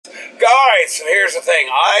Guys, here's the thing.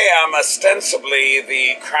 I am ostensibly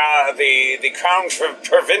the crown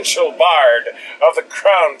provincial bard of the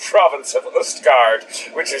crown province of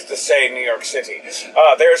Østgarðr, which is to say New York City.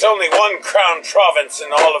 There's only one crown province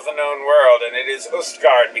in all of the known world, and it is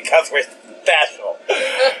Østgarðr, because we're special.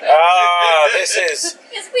 This is...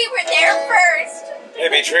 Because we were there first.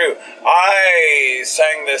 It'd be true. I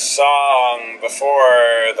sang this song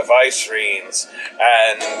before the Vicereines,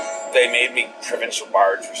 and they made me provincial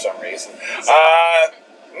bard for some reason.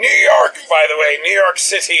 New York, by the way, New York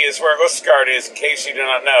City is where Østgarðr is, in case you do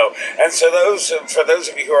not know. And so for those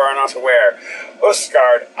of you who are not aware,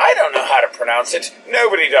 Østgarðr, I don't know how to pronounce it.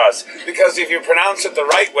 Nobody does. Because if you pronounce it the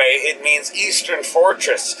right way, it means Eastern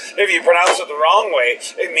Fortress. If you pronounce it the wrong way,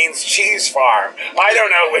 it means Cheese Farm. I don't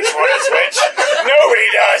know which one is which. Nobody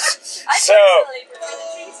does. I personally prefer the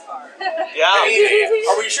Cheese Farm. Yeah.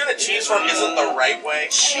 Are we sure that Cheese Farm isn't the right way?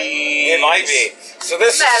 It might be. So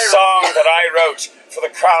this is a song that I wrote for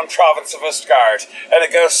the crown province of Østgarðr, and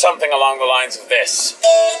it goes something along the lines of this.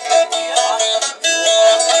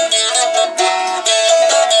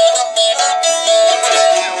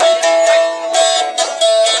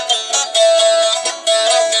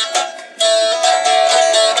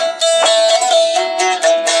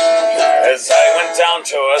 As I went down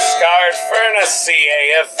to Østgarðr for an SCA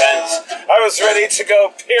event, I was ready to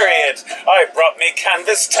go, period. I brought me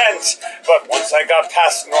canvas tent, but once I got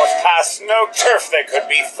past North Pass, no turf there could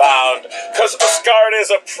be found, 'cause Østgarðr is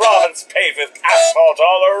a province paved with asphalt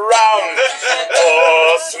all around.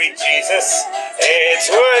 Oh, sweet Jesus, it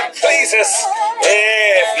would please us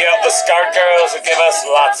if you Østgarðr girls would give us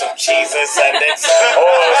lots of cheeses, and it's,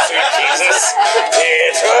 oh, sweet Jesus,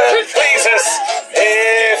 it would please us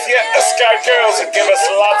if you Østgarðr girls would give us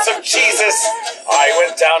lots of cheeses. I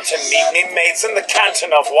went down to meet me mates in the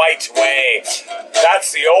canton of White Way.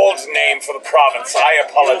 That's the old name for the province. I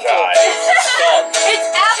apologize. It's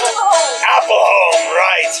Abhann. Abhann,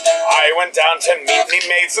 right. I went down to meet me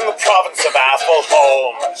mates in the province of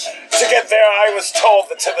Abhann. To get there, I was told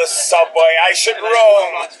that to the subway I should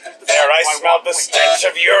roam. There I smelled the stench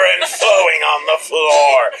of urine flowing on the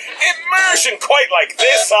floor. Immersion quite like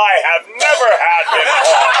this I have never had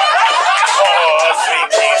before. Oh, sweet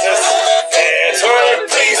Jesus, it would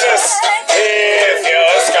please us if you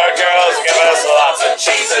Østgarðr girls give us lots of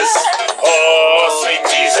cheeses. Oh, sweet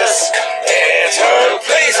Jesus, it would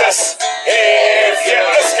please us if you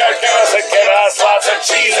Østgarðr girls would give us lots of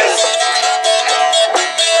cheeses.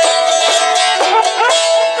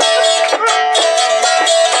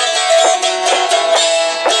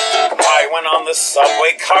 On the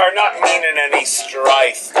subway car, not meaning any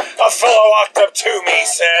strife. A fellow walked up to me,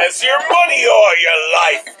 says, "Your money or your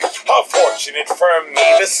life." How fortunate for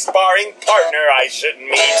me, the sparring partner I should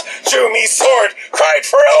meet. Drew me sword, cried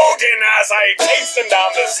for Odin as I chased him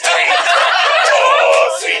down the street.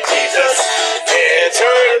 Oh, sweet Jesus, it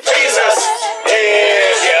would please us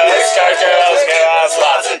if you Østgarðr girls give us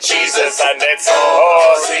lots of cheeses, and it's,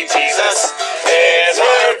 oh, sweet Jesus, it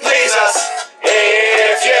would please us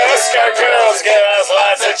if you Østgarðr girls give us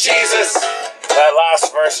lots of cheeses. That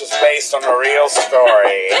last verse was based on a real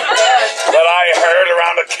story that I heard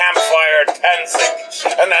around a campfire at Penzing,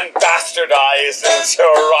 and then bastardized into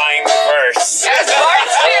a rhymed verse. Yes, part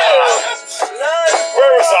two!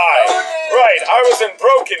 Where was I? Right, I was in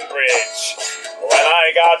Broken Bridge. When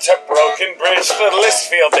I got to Broken Bridge, the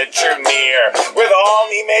Listfield that drew near. With all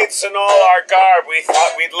me mates and all our garb, we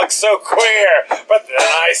thought we'd look so queer. But then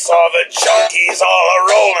I saw the junkies all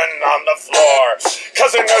a-rolling on the floor.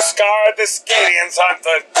 'Cause in Østgarðr, the Scadians aren't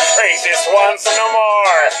the craziest ones no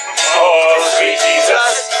more. Oh, sweet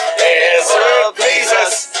Jesus, it will please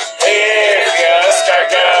us if you Østgarðr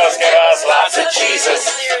girls give us lots of cheeses.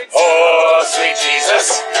 Oh, sweet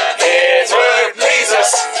Jesus, it will please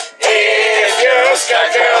us if you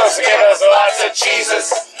Østgarðr girls give us lots of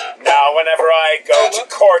cheeses. Now whenever I go to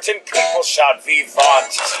court and people shout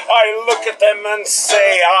vivant, I look at them and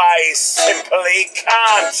say I simply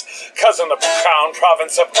can't. 'Cause in the crown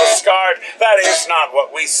province of Østgarðr, that is not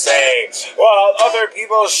what we say. While other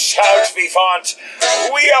people shout vivant,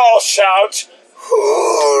 we all shout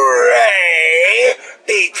hooray,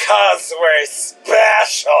 because we're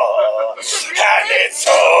special. And it's,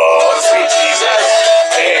 oh, sweet Jesus,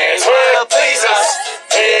 it will please us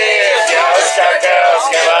if you Østgarðr girls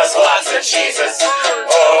give us lots of cheeses.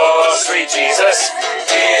 Oh, sweet Jesus,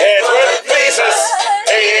 it will please us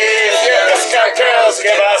if you Østgarðr girls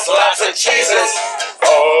give us lots of cheeses.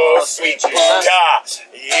 Oh, Oh, sweet Buddha,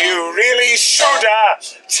 you really shoulda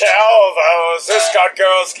tell those Østgarðr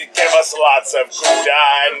girls to give us lots of Gouda.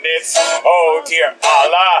 And it's, oh dear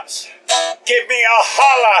Allah, give me a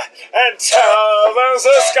holla and tell those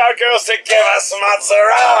Østgarðr girls to give us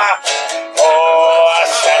mozzarella. Oh,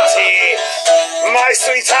 Ashanti, my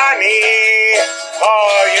sweet honey.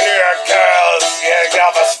 Oh, you New York girls, you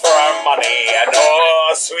got us for our money. And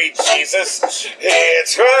oh, sweet Jesus,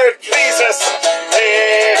 it's good, please us.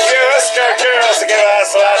 If you Østgarðr girls give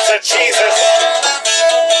us lots of cheeses.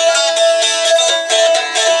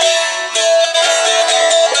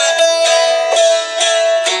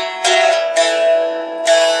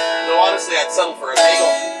 No, honestly, I'd settle for a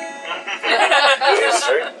bagel. It's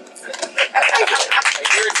true. I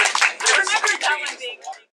hear it's